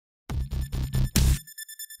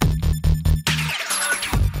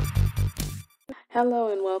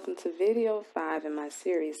Hello and welcome to video 5 in my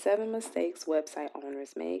series 7 Mistakes Website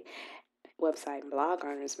Owners Make, Website and Blog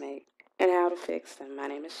Owners Make, and How to Fix Them. My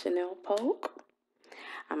name is Chanel Polk.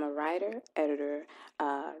 I'm a writer, editor,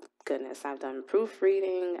 I've done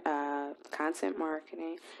proofreading, content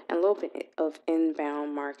marketing, and a little bit of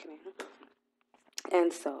inbound marketing.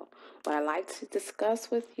 And so, what I like to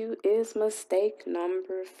discuss with you is mistake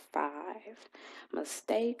number 5.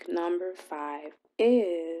 Mistake number 5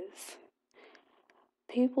 is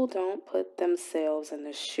people don't put themselves in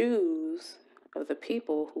the shoes of the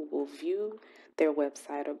people who will view their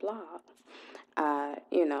website or blog.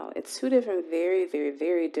 It's two different, very, very,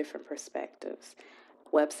 very different perspectives.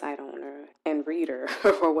 Website owner and reader,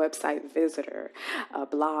 or website visitor, a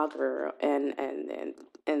blogger, and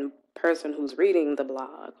person who's reading the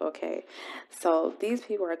blog. Okay, so these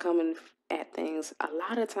people are coming at things a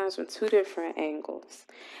lot of times from two different angles,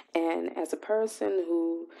 and as a person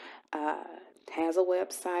who has a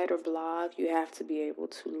website or blog, you have to be able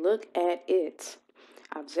to look at it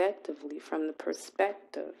objectively from the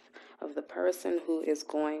perspective of the person who is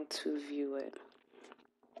going to view it.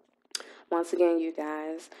 Once again, you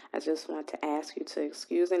guys, I just want to ask you to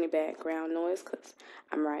excuse any background noise because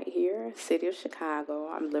I'm right here, city of Chicago.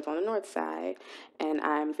 I live on the north side, and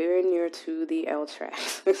I'm very near to the L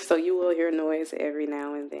tracks, so you will hear noise every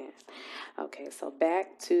now and then. Okay, so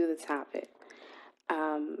back to the topic.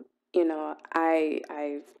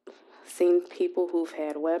 I've seen people who've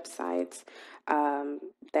had websites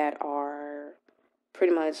that are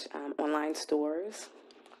pretty much online stores,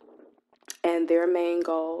 and their main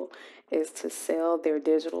goal is to sell their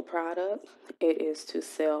digital product. It is to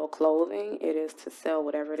sell clothing. It is to sell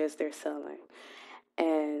whatever it is they're selling.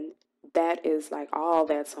 And that is like all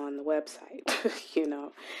that's on the website,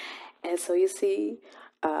 And so you see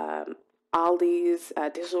all these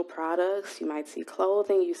digital products. You might see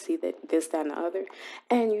clothing. You see that this, that, and the other.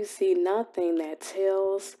 And you see nothing that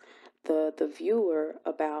tells the viewer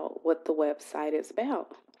about what the website is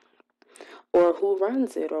about, or who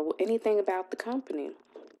runs it, or anything about the company.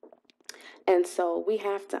 And so we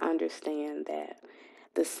have to understand that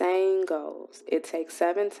the saying goes, it takes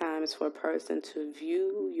 7 times for a person to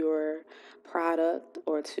view your product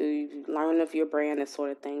or to learn of your brand, that sort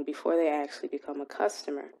of thing, before they actually become a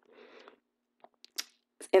customer.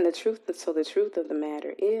 And the truth of the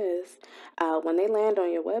matter is, when they land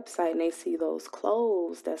on your website and they see those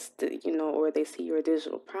clothes, or they see your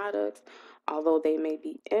digital products, although they may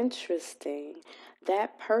be interesting,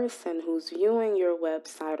 that person who's viewing your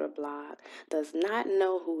website or blog does not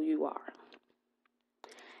know who you are.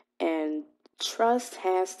 And trust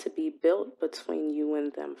has to be built between you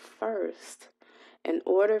and them first in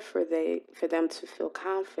order for them to feel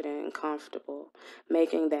confident and comfortable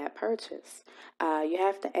making that purchase. You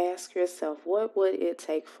have to ask yourself, what would it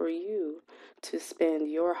take for you to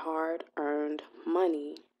spend your hard-earned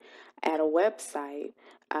money at a website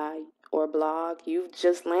or blog you've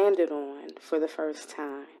just landed on for the first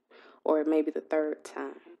time, or maybe the third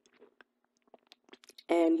time?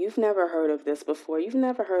 And you've never heard of this before. You've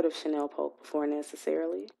never heard of Chanel Polk before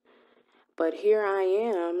necessarily. But here I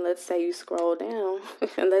am. Let's say you scroll down,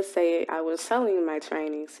 and let's say I was selling my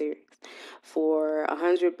training series for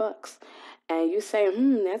 $100, and you say,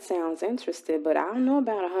 that sounds interesting, but I don't know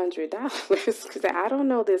about $100 because I don't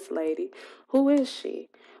know this lady. Who is she?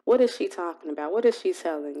 What is she talking about? What is she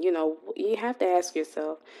selling? You have to ask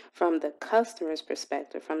yourself from the customer's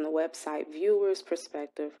perspective, from the website viewer's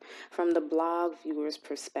perspective, from the blog viewer's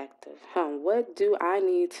perspective. What do I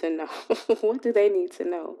need to know? What do they need to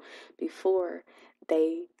know before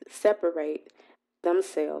they separate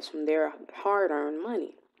themselves from their hard-earned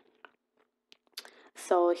money?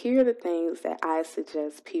 So here are the things that I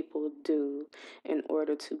suggest people do in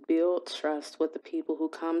order to build trust with the people who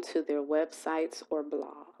come to their websites or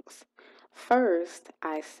blogs. First,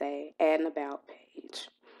 I say add an about page.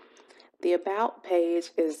 The about page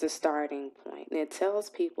is the starting point, and it tells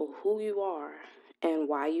people who you are and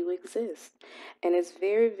why you exist. And it's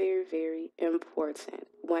very, very, very important.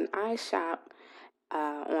 When I shop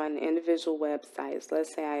on individual websites,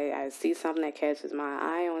 let's say I see something that catches my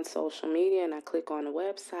eye on social media and I click on the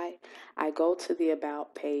website, I go to the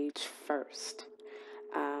about page first.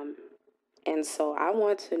 And so I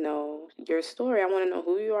want to know your story. I want to know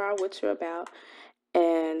who you are, what you're about,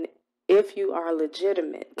 and if you are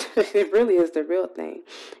legitimate. It really is the real thing.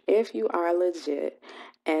 If you are legit,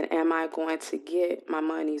 and am I going to get my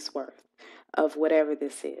money's worth of whatever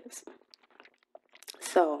this is?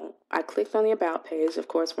 So I clicked on the about page. Of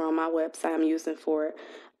course, we're on my website. I'm using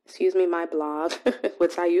my blog,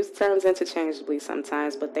 which I use terms interchangeably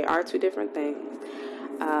sometimes, but they are two different things.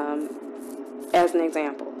 as an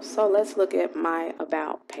example. So let's look at my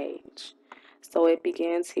About page. So it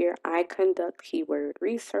begins here. I conduct keyword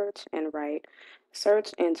research and write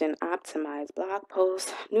search engine optimized blog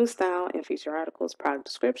posts, new style and feature articles, product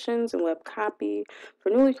descriptions, and web copy for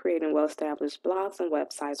newly created and well-established blogs and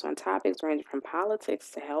websites on topics ranging from politics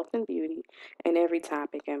to health and beauty and every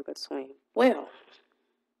topic in between. Well,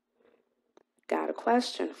 got a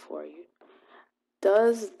question for you.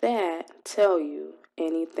 Does that tell you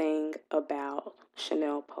anything about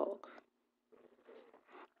Chanel Polk?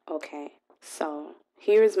 Okay, so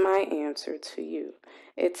here's my answer to you.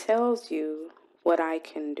 It tells you what I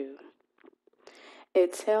can do.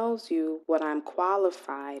 It tells you what I'm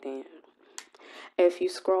qualified in. If you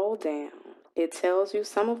scroll down, it tells you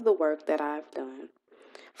some of the work that I've done,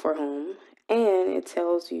 for whom, and it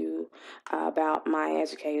tells you about my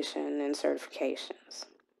education and certifications.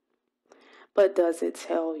 But does it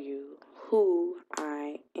tell you who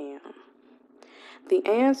I am? The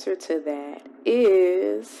answer to that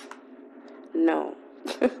is no.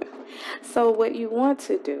 So what you want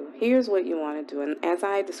to do, here's what you want to do. And as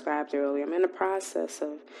I described earlier, I'm in the process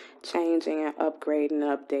of changing and upgrading and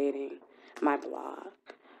updating my blog.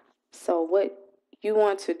 So what you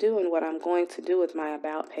want to do and what I'm going to do with my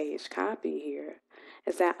About page copy here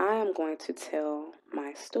is that I am going to tell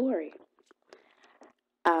my story.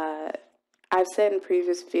 I've said in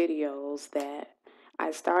previous videos that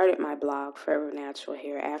I started my blog Forever Natural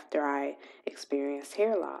Hair after I experienced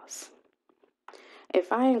hair loss.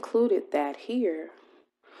 If I included that here,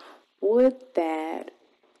 would that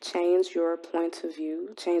change your point of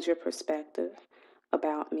view, change your perspective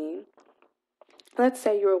about me? Let's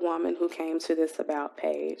say you're a woman who came to this About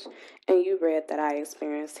page and you read that I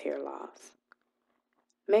experienced hair loss.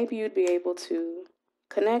 Maybe you'd be able to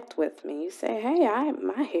connect with me. You say, hey,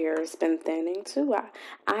 my hair has been thinning too.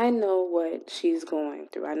 I know what she's going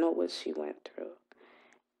through. I know what she went through.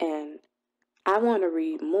 And I want to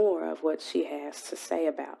read more of what she has to say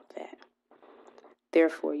about that.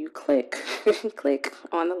 Therefore, you click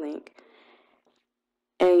on the link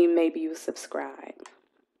and maybe you subscribe.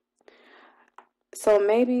 So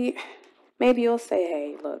maybe you'll say,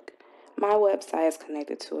 hey, look, my website is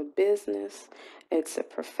connected to a business. It's a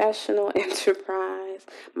professional enterprise.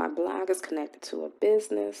 My blog is connected to a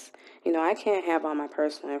business. I can't have all my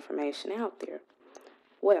personal information out there.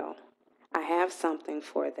 Well, I have something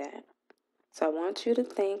for that. So I want you to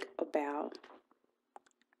think about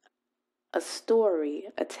a story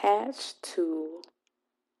attached to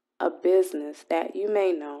a business that you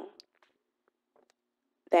may know,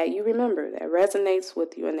 that you remember, that resonates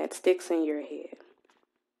with you and that sticks in your head.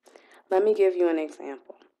 Let me give you an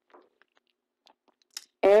example.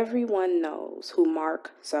 Everyone knows who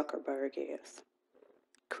Mark Zuckerberg is,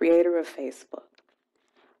 creator of Facebook.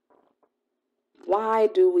 Why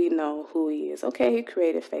do we know who he is? Okay, he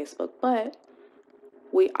created Facebook, but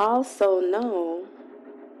we also know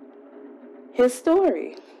his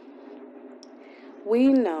story. We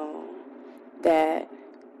know that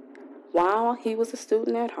while he was a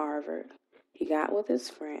student at Harvard, he got with his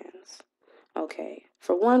friends. Okay,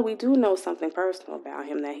 for one, we do know something personal about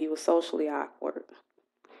him, that he was socially awkward.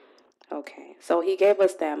 Okay, so he gave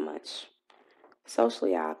us that much.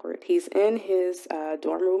 Socially awkward. He's in his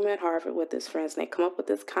dorm room at Harvard with his friends, and they come up with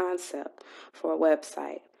this concept for a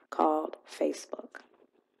website called Facebook.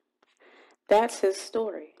 That's his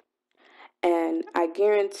story. And I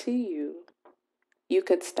guarantee you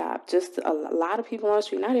could stop just a lot of people on the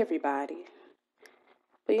street, not everybody.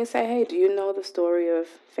 But you can say, hey, do you know the story of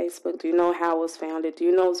Facebook? Do you know how it was founded? Do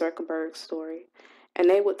you know Zuckerberg's story? And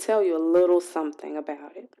they would tell you a little something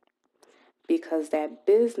about it, because that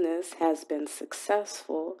business has been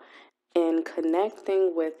successful in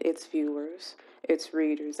connecting with its viewers, its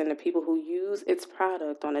readers, and the people who use its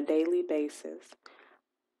product on a daily basis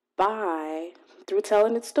through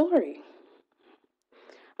telling its story.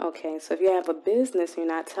 Okay, so if you have a business, you're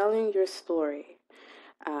not telling your story,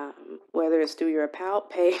 whether it's through your About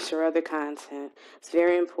page or other content, it's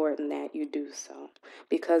very important that you do so,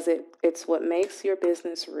 because it's what makes your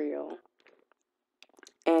business real,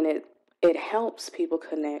 and it helps people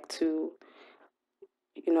connect to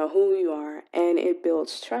who you are, and it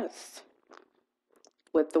builds trust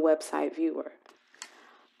with the website viewer.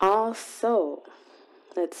 Also,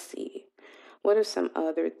 let's see, what are some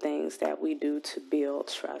other things that we do to build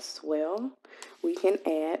trust? Well, we can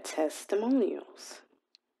add testimonials.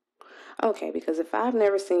 Okay, because if I've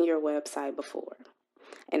never seen your website before,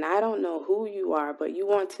 and I don't know who you are, but you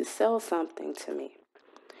want to sell something to me,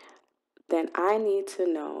 then I need to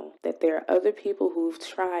know that there are other people who've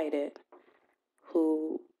tried it,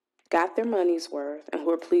 who got their money's worth, and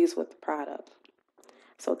who are pleased with the product.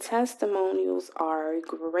 So testimonials are a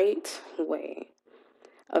great way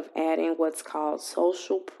of adding what's called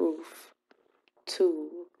social proof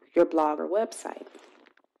to your blog or website.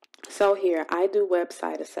 So here, I do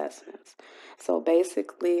website assessments. So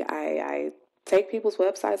basically, I take people's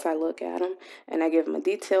websites, I look at them, and I give them a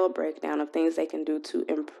detailed breakdown of things they can do to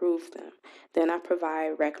improve them. Then I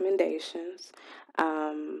provide recommendations.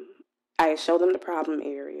 I show them the problem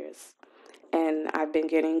areas, and I've been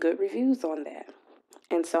getting good reviews on that.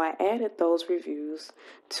 And so I added those reviews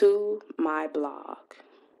to my blog.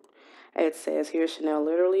 It says here, Chanel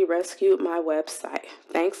literally rescued my website.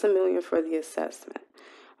 Thanks a million for the assessment.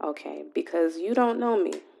 Okay, because you don't know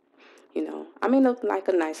me. You know, I may look like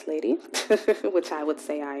a nice lady, which I would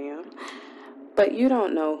say I am, but you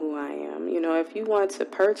don't know who I am. You know, if you want to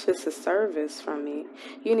purchase a service from me,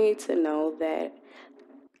 you need to know that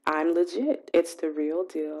I'm legit. It's the real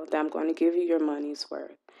deal, that I'm going to give you your money's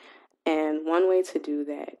worth. And one way to do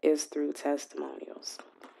that is through testimonials.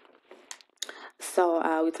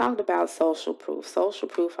 So we talked about social proof. Social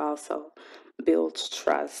proof also builds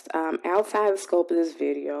trust. Outside the scope of this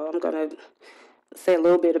video, I'm going to say a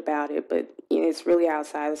little bit about it, but you know, it's really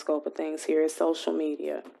outside the scope of things. Here is social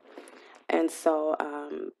media. And so,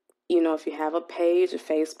 you know, if you have a page, a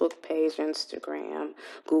Facebook page, Instagram,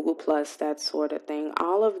 Google Plus, that sort of thing,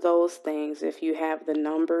 all of those things, if you have the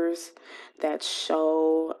numbers that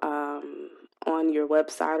show on your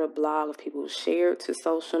website or blog of people who share to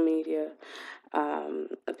social media,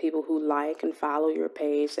 people who like and follow your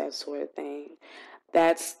page, that sort of thing,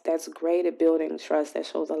 that's great at building trust. That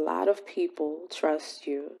shows a lot of people trust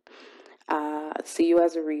you, see you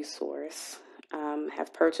as a resource,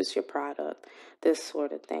 have purchased your product, this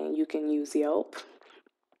sort of thing. You can use Yelp,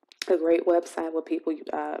 a great website where people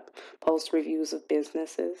post reviews of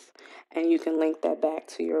businesses, and you can link that back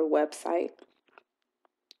to your website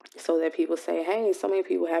so that people say, hey, so many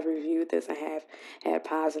people have reviewed this and have had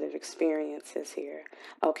positive experiences here.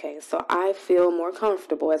 Okay, so I feel more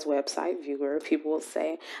comfortable as a website viewer. People will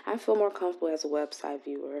say, I feel more comfortable as a website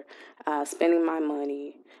viewer, spending my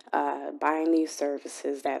money, buying these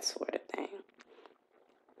services, that sort of thing.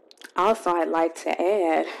 Also, I'd like to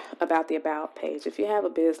add about the About page. If you have a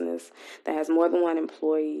business that has more than one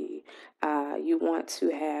employee, you want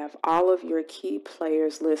to have all of your key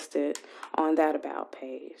players listed on that About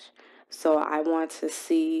page. So I want to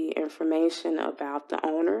see information about the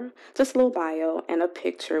owner, just a little bio and a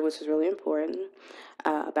picture, which is really important,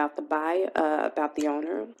 about the bio, about the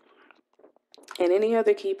owner, and any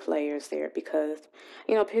other key players there, because,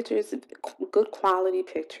 you know, pictures, good quality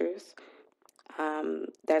pictures,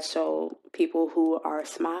 that show people who are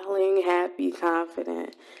smiling, happy,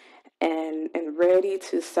 confident, and ready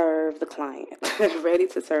to serve the client, ready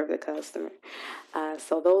to serve the customer.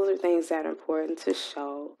 So those are things that are important to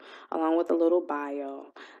show, along with a little bio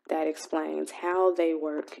that explains how they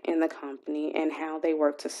work in the company and how they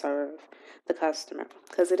work to serve the customer,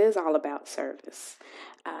 because it is all about service.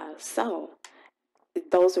 So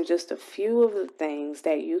those are just a few of the things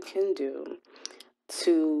that you can do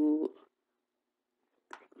to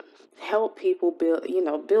help people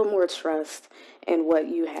build more trust in what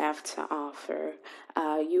you have to offer.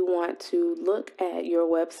 You want to look at your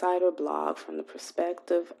website or blog from the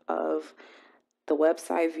perspective of the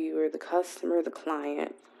website viewer, the customer, the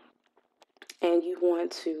client, and you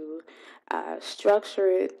want to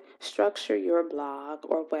structure your blog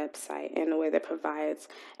or website in a way that provides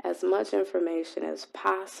as much information as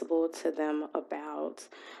possible to them about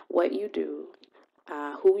what you do,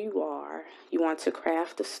 who you are. You want to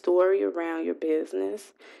craft a story around your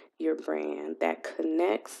business, your brand, that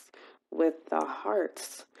connects with the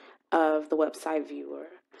hearts of the website viewer,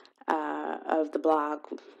 of the blog,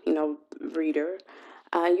 reader.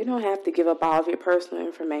 You don't have to give up all of your personal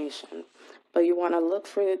information, but you want to look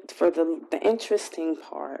for the interesting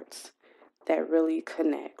parts that really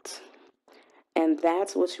connect. And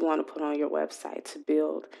that's what you want to put on your website to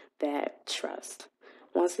build that trust.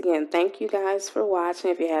 Once again, thank you guys for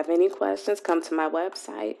watching. If you have any questions, come to my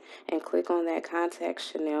website and click on that Contact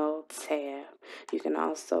Chanel tab. You can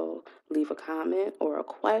also leave a comment or a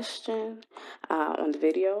question on the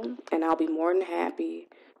video, and I'll be more than happy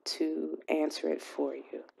to answer it for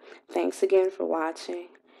you. Thanks again for watching,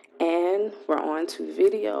 and we're on to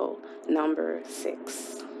video number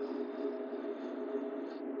 6.